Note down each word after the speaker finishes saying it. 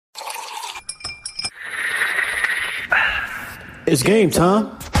It's game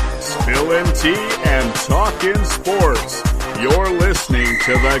time. Spillin' tea and talking sports. You're listening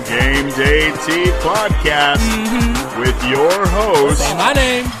to the Game Day Tea Podcast with your host, Say my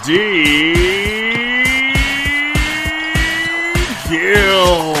name, D.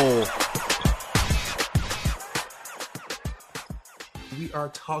 Gill. We are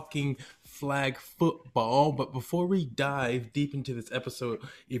talking flag football, but before we dive deep into this episode,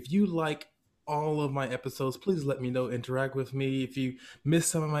 if you like all of my episodes, please let me know, interact with me. If you missed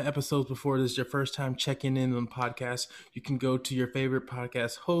some of my episodes before, this is your first time checking in on the podcast, you can go to your favorite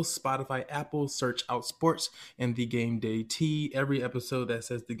podcast host, Spotify, Apple, search Out Sports and the Game Day Tea. Every episode that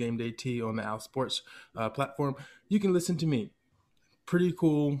says the Game Day Tea on the Out Sports platform, you can listen to me. Pretty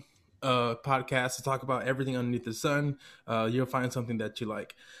cool podcast to talk about everything underneath the sun. You'll find something that you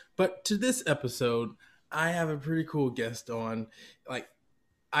like. But to this episode, I have a pretty cool guest on.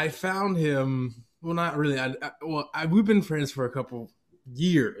 I found him. Well, not really. We've been friends for a couple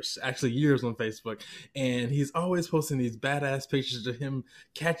years on Facebook, and he's always posting these badass pictures of him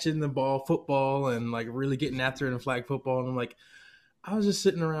catching the ball, football, and like really getting after it in flag football. And I'm like, I was just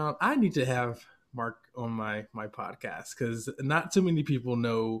sitting around. I need to have Mark on my podcast because not too many people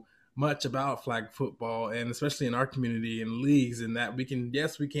know much about flag football, and especially in our community and leagues, and that we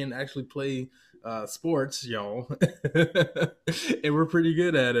can actually play sports, y'all. And we're pretty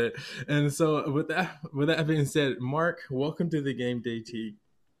good at it. And so with that being said, Mark, welcome to the Game Day Tea.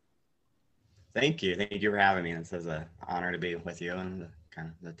 Thank you for having me. It's an honor to be with you and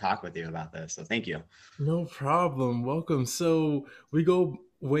to talk with you about this. So thank you. No problem. Welcome. So we go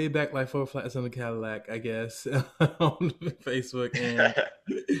way back like 4 flats on the Cadillac, I guess, on Facebook, and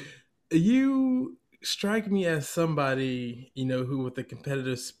you strike me as somebody, who with a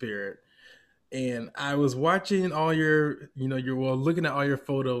competitive spirit. And I was watching all your, looking at all your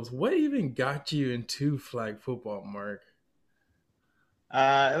photos. What even got you into flag football, Mark?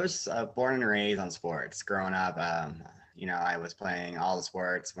 It was born and raised on sports. Growing up, I was playing all the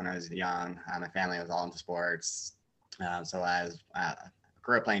sports when I was young. My family was all into sports. So I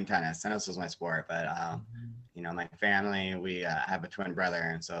grew up playing tennis. Tennis was my sport, but my family, we have a twin brother,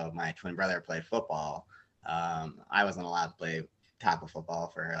 and so my twin brother played football. I wasn't allowed to play tackle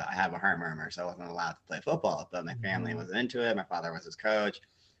football I have a heart murmur, so I wasn't allowed to play football, but my family was into it. My father was his coach.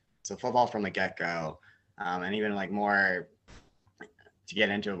 So football from the get-go. And even like more to get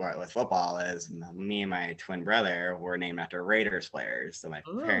into with football is me and my twin brother were named after Raiders players. So my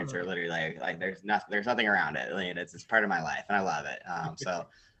parents are literally like there's nothing around it. It's part of my life and I love it. So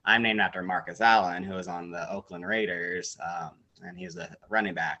I'm named after Marcus Allen, who was on the Oakland Raiders, and he's a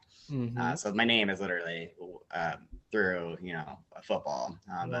running back. So my name is literally through football.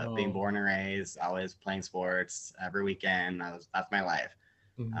 But being born and raised, always playing sports every weekend, that's my life.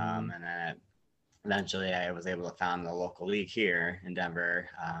 And then eventually I was able to found the local league here in Denver,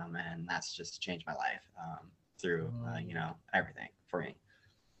 and that's just changed my life through everything for me.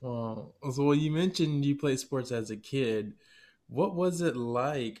 So you mentioned you played sports as a kid. What was it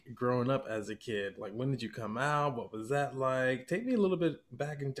like growing up as a kid? Like, when did you come out? What was that like? Take me a little bit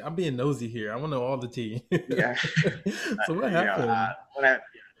back. I'm being nosy here. I want to know all the tea. Yeah. So what happened? When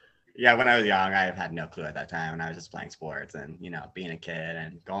I was young, I had no clue at that time, and I was just playing sports and, being a kid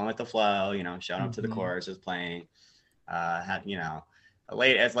and going with the flow, showing up to the course, just playing.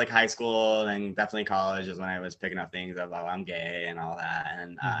 Late as like high school and definitely college is when I was picking up things of, I'm gay and all that.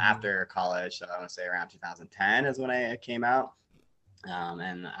 And after college, so I want to say around 2010 is when I came out.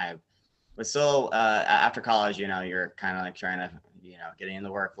 And I was still, after college, you're kind of like trying to, getting in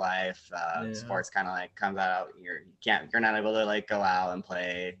the work life, sports kind of like comes out, you're not able to like go out and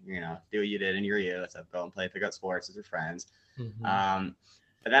play, do what you did in your youth, so go and pick up sports with your friends. But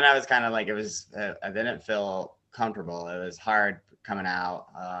then I was kind of like, I didn't feel comfortable. It was hard coming out.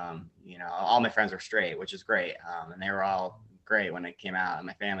 All my friends were straight, which is great. And they were all great when it came out, and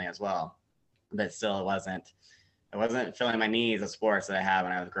my family as well, but still it wasn't filling my needs of sports that I had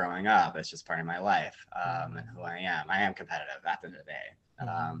when I was growing up. It's just part of my life, and who I am. I am competitive at the end of the day.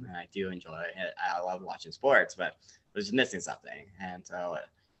 And I do enjoy it. I love watching sports, but I was just missing something. And so,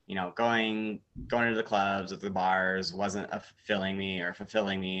 going into the clubs, the bars wasn't fulfilling me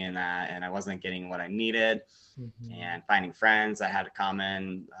in that. And I wasn't getting what I needed. And finding friends that had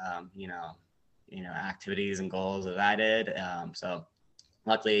common, activities and goals that I did. So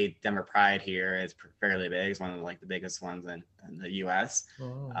luckily, Denver Pride here is fairly big. It's one of the biggest ones in the U.S.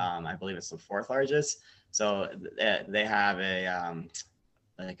 I believe it's the 4th largest. So they have in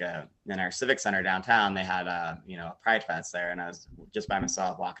our civic center downtown, they had a Pride Fest there, and I was just by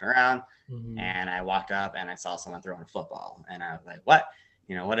myself walking around, and I walked up and I saw someone throwing a football, and I was like, what?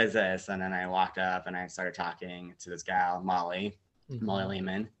 what is this? And then I walked up and I started talking to this gal, Molly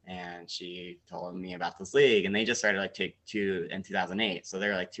Lehman, and she told me about this league, and they just started like take two in 2008. So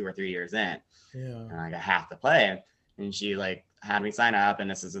they're like 2 or 3 years in. Yeah. And I got half to play. And she like had me sign up, and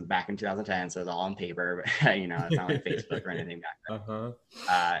this is back in 2010, so it's all on paper, but it's not like Facebook or anything back then.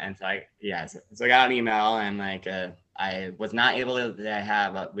 And so I got an email, and like I was not able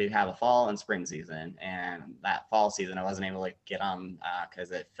to we'd have a fall and spring season, and that fall season I wasn't able to get on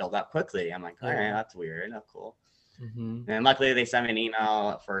because it filled up quickly. I'm like, all right, that's weird. That's cool. And luckily they sent me an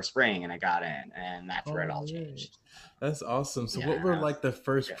email for spring, and I got in, and that's where it all changed. That's awesome. So what were like the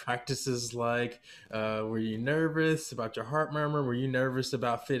first practices like? Were you nervous about your heart murmur? Were you nervous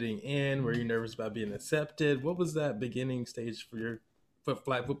about fitting in? Were you nervous about being accepted? What was that beginning stage for your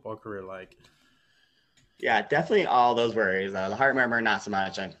flag football career like? Yeah, definitely all those worries. The heart murmur, not so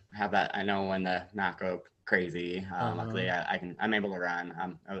much. I have that. I know when to not go crazy. Luckily, I'm able to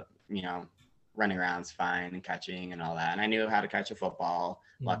run. Running around's fine and catching and all that. And I knew how to catch a football.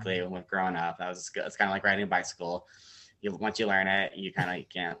 Luckily, when growing up, it's kind of like riding a bicycle. Once you learn it, you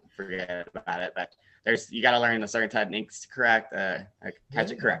can't forget about it. But you got to learn the certain techniques to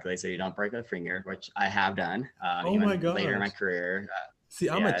catch it correctly, so you don't break a finger, which I have done. My God! Later in my career. See,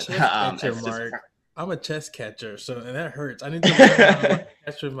 I'm a chest catcher, Mark. I'm a chest catcher, and that hurts. I need to learn how to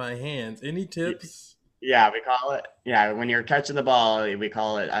catch with my hands. Any tips? Yeah, we call it. Yeah, when you're catching the ball, we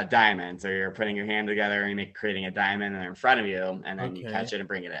call it a diamond. So you're putting your hand together and creating a diamond in front of you, and then you catch it and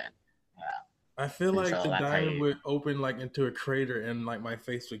bring it in. Yeah. I feel like the diamond would open like into a crater, and like my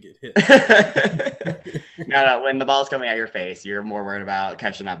face would get hit. No, when the ball's coming at your face, you're more worried about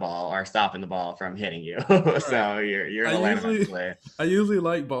catching that ball or stopping the ball from hitting you. So you're gonna learn how to play. I usually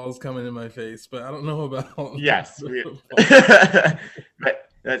like balls coming in my face, but I don't know about. Yes.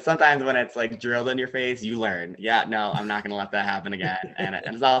 But sometimes when it's like drilled in your face, you learn. Yeah, no, I'm not gonna let that happen again. And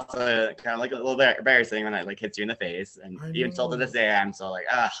it's also kind of like a little bit embarrassing when it like hits you in the face. And even till to this day, I'm still like,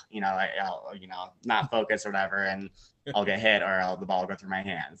 I'll not focus or whatever, and I'll get hit or the ball will go through my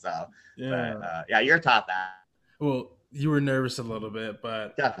hand. So you're taught that. Well, you were nervous a little bit,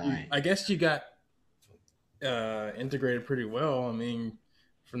 but definitely. I guess you got integrated pretty well. I mean,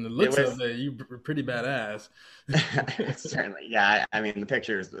 from the looks of it, you were pretty badass. Certainly, yeah. I mean, the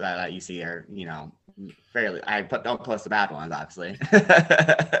pictures that you see are, fairly. Don't post the bad ones, obviously.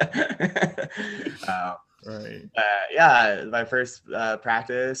 Right. My first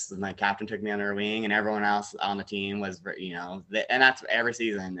practice, my captain took me under her wing, and everyone else on the team was, and that's every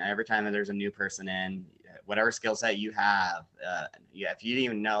season. Every time that there's a new person in, whatever skill set you have, if you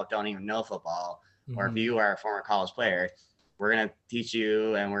don't even know football, or if you are a former college player, we're going to teach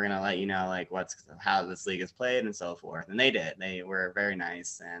you, and we're going to let you know like how this league is played and so forth. And they did. They were very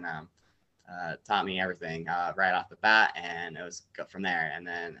nice and taught me everything right off the bat, and it was good from there. And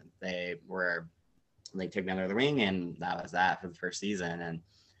then they took me under the wing, and that was that for the first season, and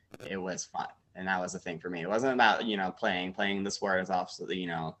it was fun. And that was the thing for me. It wasn't about playing the sport. Is also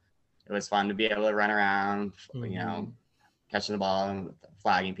it was fun to be able to run around, catching the ball and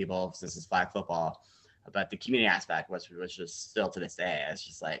flagging people. This is flag football. But the community aspect was just still to this day. It's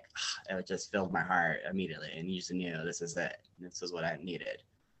just like, it just filled my heart immediately. And you just knew this is it. This is what I needed.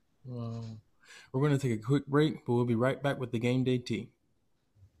 Wow. We're going to take a quick break, but we'll be right back with the Game Day Tea.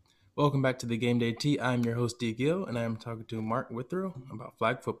 Welcome back to the Game Day Tea. I'm your host, D. Gill, and I'm talking to Mark Withrow about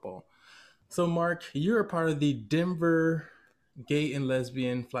flag football. So, Mark, you're a part of the Denver Gay and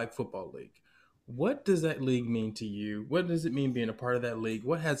Lesbian Flag Football League. What does that league mean to you? What does it mean being a part of that league?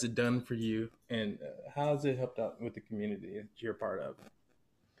 What has it done for you? And how has it helped out with the community that you're a part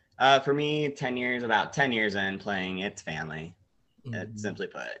of? For me, about 10 years in playing, it's family. Simply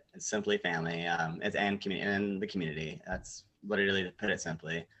put, it's simply family. It's and the community. That's literally to put it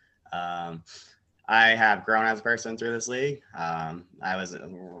simply. I have grown as a person through this league. I was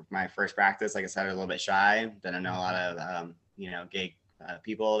my first practice, like I said, I was a little bit shy. Didn't know a lot of gay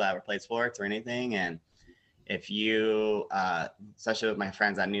people that played sports or anything. And if you, especially with my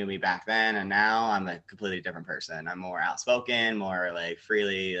friends that knew me back then and now, I'm a completely different person. I'm more outspoken, more like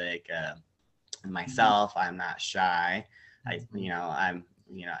freely myself. I'm not shy. And I'm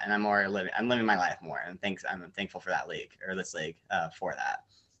living my life more, and I'm thankful for that league or this league for that.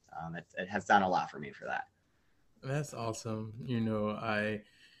 It has done a lot for me for that. That's awesome.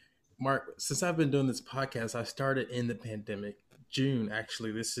 Mark, since I've been doing this podcast, I started in the pandemic. June,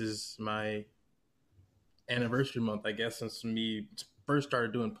 actually. This is my anniversary month, I guess, since me first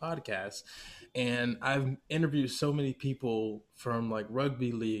started doing podcasts. And I've interviewed so many people from like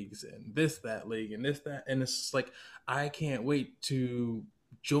rugby leagues and that league and this, that. And it's just like, I can't wait to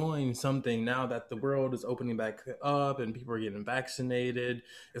join something now that the world is opening back up and people are getting vaccinated.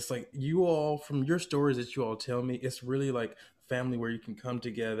 It's like you all, from your stories that you all tell me, it's really like family where you can come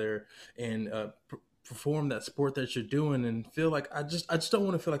together and perform that sport that you're doing and feel like I just don't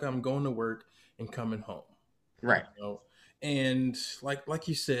want to feel like I'm going to work and coming home. Right. You know? And like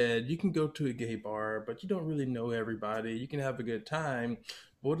you said, you can go to a gay bar, but you don't really know everybody. You can have a good time.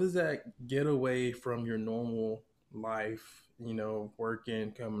 What does that get away from your normal life, you know,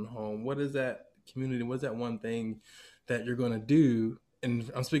 working, coming home? What is that community? What's that one thing that you're going to do?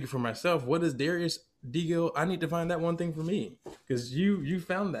 And I'm speaking for myself. What is Darius Deagle? I need to find that one thing for me, because you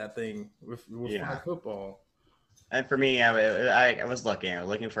found that thing with flag football. And for me, I was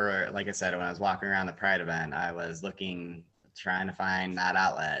looking for, like I said, when I was walking around the Pride event, I was trying to find that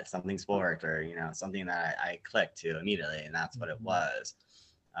outlet, something sport, or, you know, something that I clicked to immediately, and that's what it was.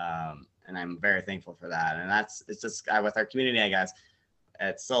 And I'm very thankful for that. And it's just with our community, I guess,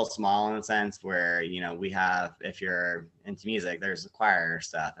 it's so small in a sense where, you know, we have, if you're into music, there's the choir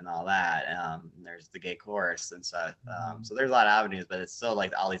stuff and all that. There's the gay chorus and stuff. So there's a lot of avenues, but it's still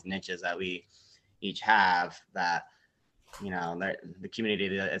like all these niches that we each have that, you know, the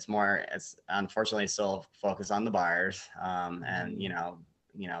community, it's unfortunately still focused on the bars, and, you know,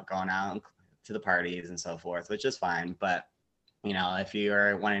 going out to the parties and so forth, which is fine. But, you know, if you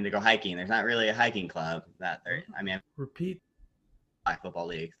are wanting to go hiking, there's not really a hiking club Repeat. Flag football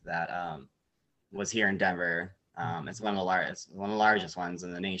league that was here in Denver. It's one of the largest ones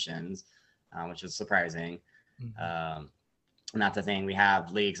in the nations, which is surprising. Not the thing, we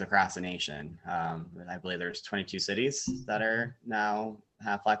have leagues across the nation. I believe there's 22 cities that are now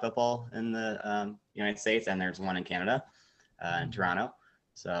have flag football in the United States, and there's one in Canada, in Toronto.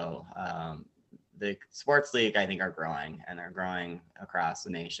 So the sports league, I think, are growing, and they're growing across the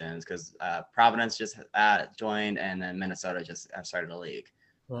nations, because Providence just joined, and then Minnesota just started a league.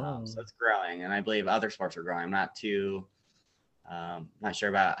 Wow. So it's growing, and I believe other sports are growing. I'm not sure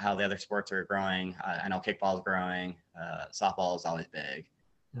about how the other sports are growing. I know kickball is growing. Softball is always big,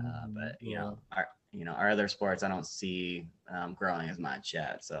 but our other sports I don't see growing as much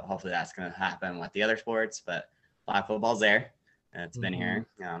yet. So hopefully that's going to happen with the other sports. But flag football's there. It's been here.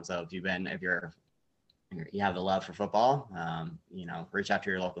 So if you have the love for football, you know, reach out to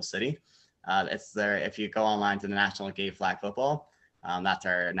your local city. It's there. If you go online to the National Gay Flag Football, that's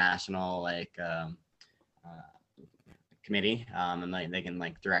our national committee, and they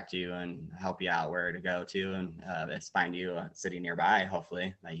can direct you and help you out where to go to, and find you a city nearby,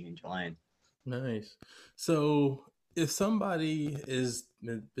 hopefully, that you can join. Nice. So if somebody has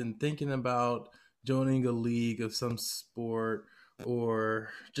been thinking about joining a league of some sport, or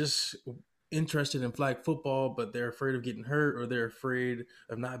just interested in flag football, but they're afraid of getting hurt, or they're afraid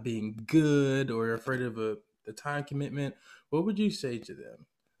of not being good, or they're afraid of the time commitment, what would you say to them?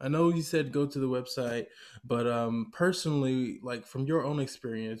 I know you said go to the website, but personally, like from your own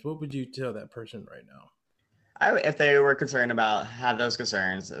experience, what would you tell that person right now? If they were concerned have those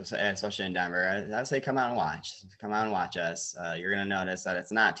concerns, especially in Denver, I'd say come out and watch. Come out and watch us. You're going to notice that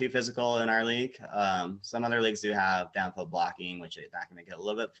it's not too physical in our league. Some other leagues do have downfield blocking, which that can make it a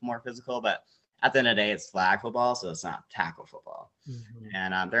little bit more physical. But at the end of the day, it's flag football, so it's not tackle football.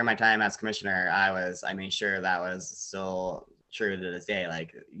 And during my time as commissioner, I made sure that was still true to this day.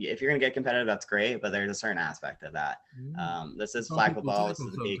 Like, if you're going to get competitive, that's great, but there's a certain aspect of that. This is flag football. This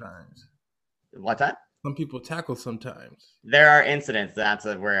is what time? Some people tackle sometimes. There are incidents. That's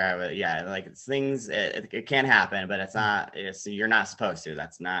where I would, it's things. It can happen, but it's not. You're not supposed to.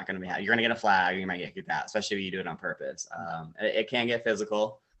 That's not going to be. You're going to get a flag. You might get kicked out, especially if you do it on purpose. It can get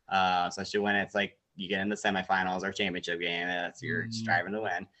physical, especially when it's like you get into semifinals or championship game. You're striving to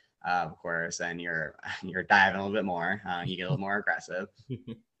win, of course, and you're diving a little bit more. You get a little more aggressive.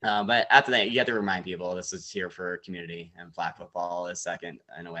 But after that, you have to remind people this is here for community, and flag football is second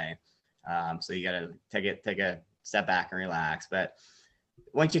in a way. So you got to take a step back and relax. But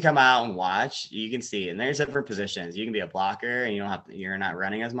once you come out and watch, you can see, and there's different positions. You can be a blocker and you're not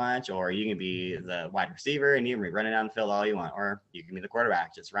running as much, or you can be the wide receiver and you can be running down the field all you want, or you can be the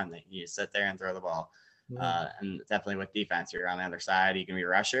quarterback, just you just sit there and throw the ball. And definitely with defense, you're on the other side. You can be a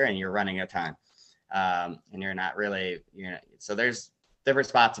rusher and you're running a ton. And so there's different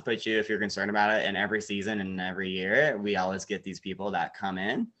spots to put you if you're concerned about it. And every season and every year, we always get these people that come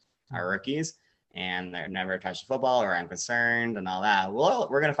in, our rookies, and they're never touched football, or I'm concerned and all that. Well,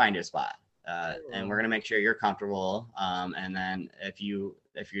 we're going to find you a spot, and we're going to make sure you're comfortable. And then if you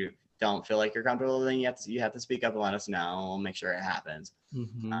don't feel like you're comfortable, then you have to speak up and let us know. We'll make sure it happens.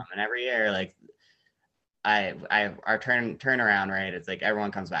 And every year, our turnaround rate, it's like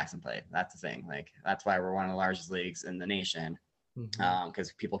everyone comes back and play. That's the thing. Like, that's why we're one of the largest leagues in the nation.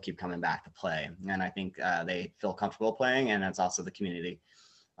 because people keep coming back to play. And I think they feel comfortable playing, and it's also the community.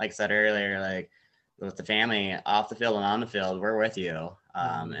 Like I said earlier, like with the family off the field and on the field, we're with you.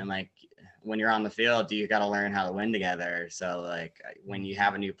 And like when you're on the field, you got to learn how to win together. So like when you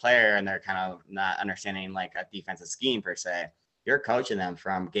have a new player and they're kind of not understanding like a defensive scheme per se, you're coaching them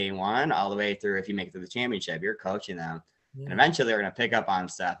from game one all the way through. If you make it to the championship, you're coaching them. And eventually they're going to pick up on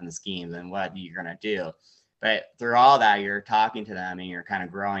stuff and the schemes and what you're going to do. But through all that, you're talking to them and you're kind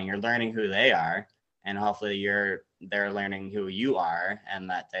of growing. You're learning who they are, and hopefully they're learning who you are, and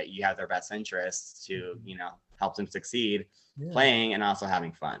that you have their best interests to help them succeed playing and also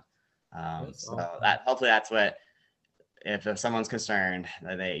having fun. So awesome. That hopefully that's what. If someone's concerned,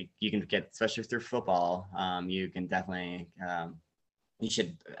 you can get, especially through football, you can definitely you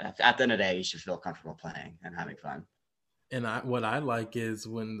should at the end of the day you should feel comfortable playing and having fun. And what I like is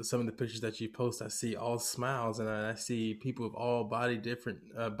when some of the pictures that you post, I see all smiles, and I see people of all different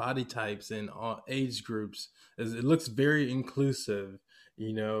body types and all age groups. It looks very inclusive,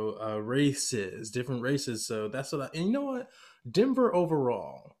 races, different races. So that's what and you know what? Denver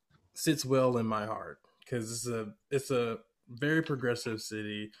overall sits well in my heart because it's a very progressive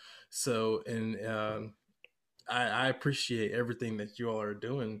city. So, and I appreciate everything that you all are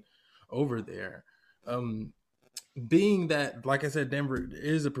doing over there. Being that, like I said, Denver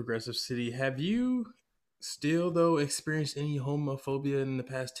is a progressive city, have you still, though, experienced any homophobia in the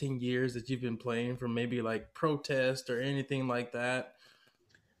past 10 years that you've been playing, from maybe like protest or anything like that?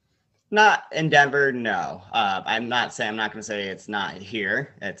 Not in Denver, no. I'm not going to say it's not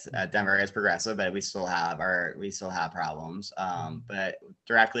here. It's Denver is progressive, but we still have problems. But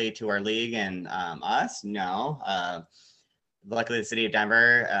directly to our league and us, no. Luckily, the city of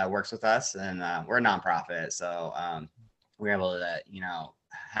Denver works with us, and we're a nonprofit, so we're able to,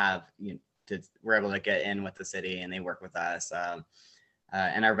 we're able to get in with the city, and they work with us.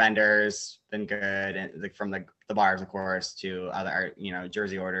 And our vendors been good, and from the bars, of course, to other,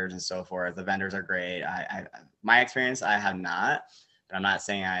 jersey orders and so forth. The vendors are great. My experience, I have not, but I'm not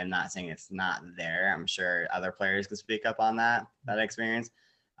saying it's not there. I'm sure other players could speak up on that experience.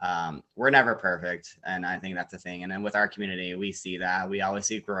 We're never perfect, and I think that's the thing. And then with our community, we see that. We always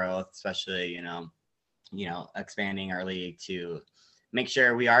see growth, especially expanding our league to make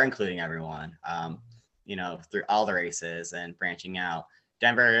sure we are including everyone, through all the races and branching out.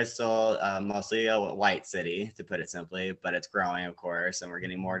 Denver is still mostly a white city, to put it simply, but it's growing, of course, and we're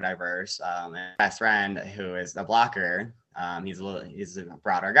getting more diverse. And my best friend, who is a blocker, he's a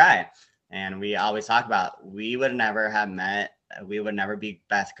broader guy, and we always talk about we would never be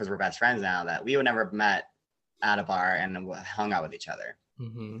best because we're best friends now. That we would never have met at a bar and hung out with each other.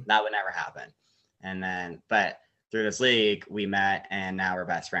 That would never happen. And then, but through this league, we met, and now we're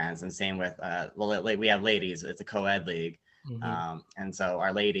best friends. And same with we have ladies. It's a co-ed league. And so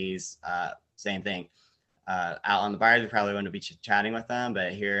our ladies, same thing. Out on the bars, we probably wouldn't be chatting with them,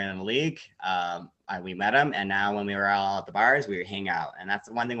 but here in the league, we met them, and now when we were all at the bars, we hang out. And that's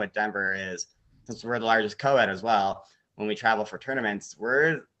the one thing with Denver is, since we're the largest co-ed as well, when we travel for tournaments,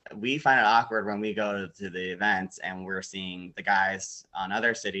 we find it awkward when we go to the events and we're seeing the guys on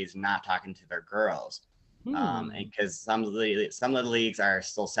other cities not talking to their girls. Because some of the leagues are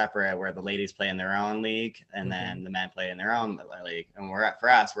still separate, where the ladies play in their own league and then the men play in their own league. And for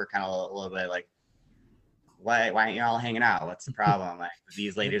us, we're kind of a little bit like, why aren't you all hanging out? What's the problem? Like,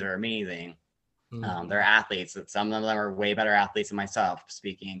 these ladies are amazing. They're athletes. Some of them are way better athletes than myself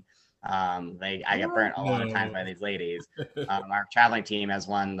speaking. I get burnt a lot of times by these ladies. Our traveling team has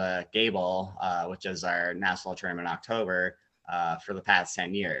won the Gable, which is our national tournament in October, for the past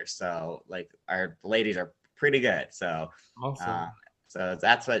 10 years. So like our ladies are pretty good. So awesome. So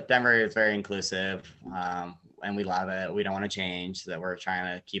that's what Denver is, very inclusive. And we love it. We don't want to change. That we're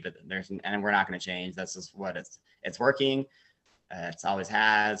trying to keep it there, and we're not going to change. That's just what it's working. It's always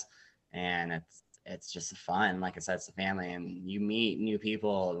has, and it's just fun. Like I said, it's a family, and you meet new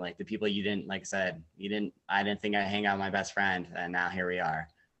people, like the people you didn't, like I said, I didn't think I'd hang out with my best friend, and now here we are.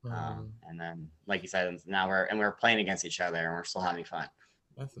 And then, like you said, now we're playing against each other, and we're still having fun.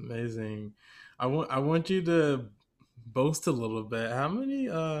 That's amazing. I want you to boast a little bit. How many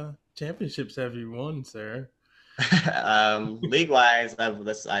championships have you won, sir? League wise,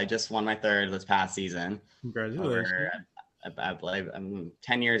 I just won my third this past season. Congratulations. I believe I'm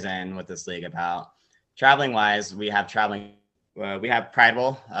 10 years in with this league. About traveling wise, we have Pride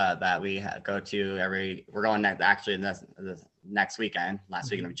Bowl that we go to we're going next weekend,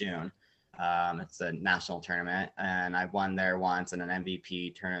 last weekend of June. It's a national tournament, and I've won there once, and an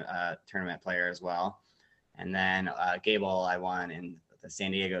MVP tournament player as well. And then Gable, I won in the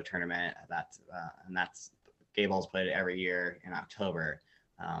San Diego tournament. That's Gay Bowl's played every year in October.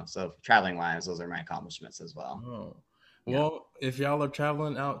 So traveling wise, those are my accomplishments as well. Oh. Well, if y'all are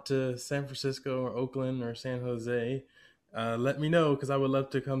traveling out to San Francisco or Oakland or San Jose, let me know, because I would love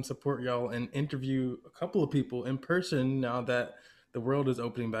to come support y'all and interview a couple of people in person now that the world is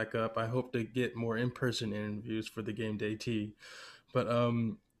opening back up. I hope to get more in-person interviews for the Game Day Tea. But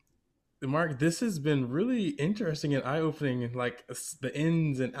Mark, this has been really interesting and eye-opening, like the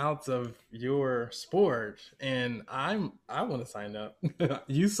ins and outs of your sport. And I want to sign up.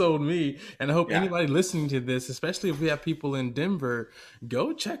 You sold me, and I hope anybody listening to this, especially if we have people in Denver,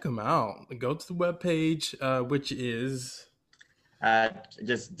 go check them out. Go to the webpage, which is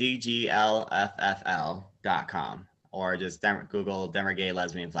just dglffl.com, or just Google Denver Gay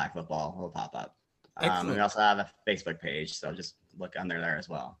Lesbian Flag Football. Will pop up. We also have a Facebook page, so just look under there as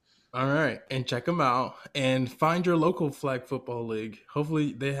well. All right, and check them out, and find your local flag football league.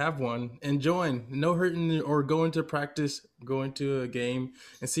 Hopefully they have one, and join. No hurting, or go into practice, go into a game,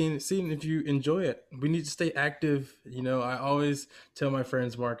 and seeing if you enjoy it. We need to stay active. You know, I always tell my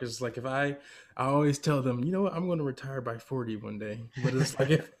friends, Marcus, like if I always tell them, you know what, I'm going to retire by 40 one day. But it's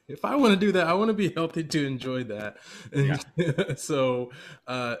like if I want to do that, I want to be healthy to enjoy that. And so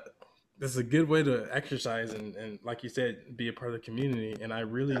this is a good way to exercise and, like you said, be a part of the community. And I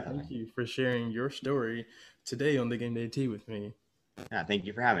really thank you for sharing your story today on the Game Day Tea with me. Yeah, thank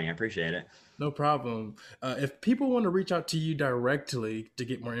you for having me. I appreciate it. No problem. If people want to reach out to you directly to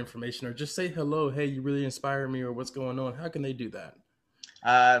get more information, or just say hello, hey, you really inspire me, or what's going on, how can they do that?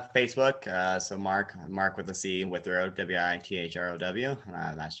 Facebook. So Mark with a C, Withrow, Withrow. That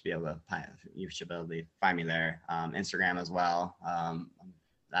should be able to. You should be able to find me there. Instagram as well.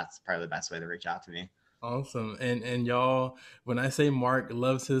 That's probably the best way to reach out to me. Awesome. And y'all, when I say Mark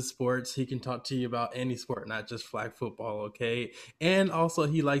loves his sports, he can talk to you about any sport, not just flag football, okay? And also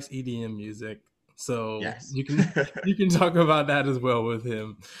he likes EDM music. So you can talk about that as well with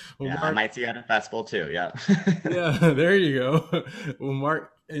him. Well, yeah, Mark, I might see you at a festival too. Yeah. Yeah, there you go. Well,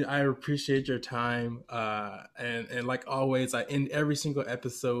 Mark, I appreciate your time. And like always, I end every single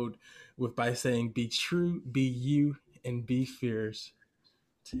episode by saying, be true, be you, and be fierce.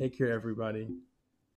 Take care, everybody.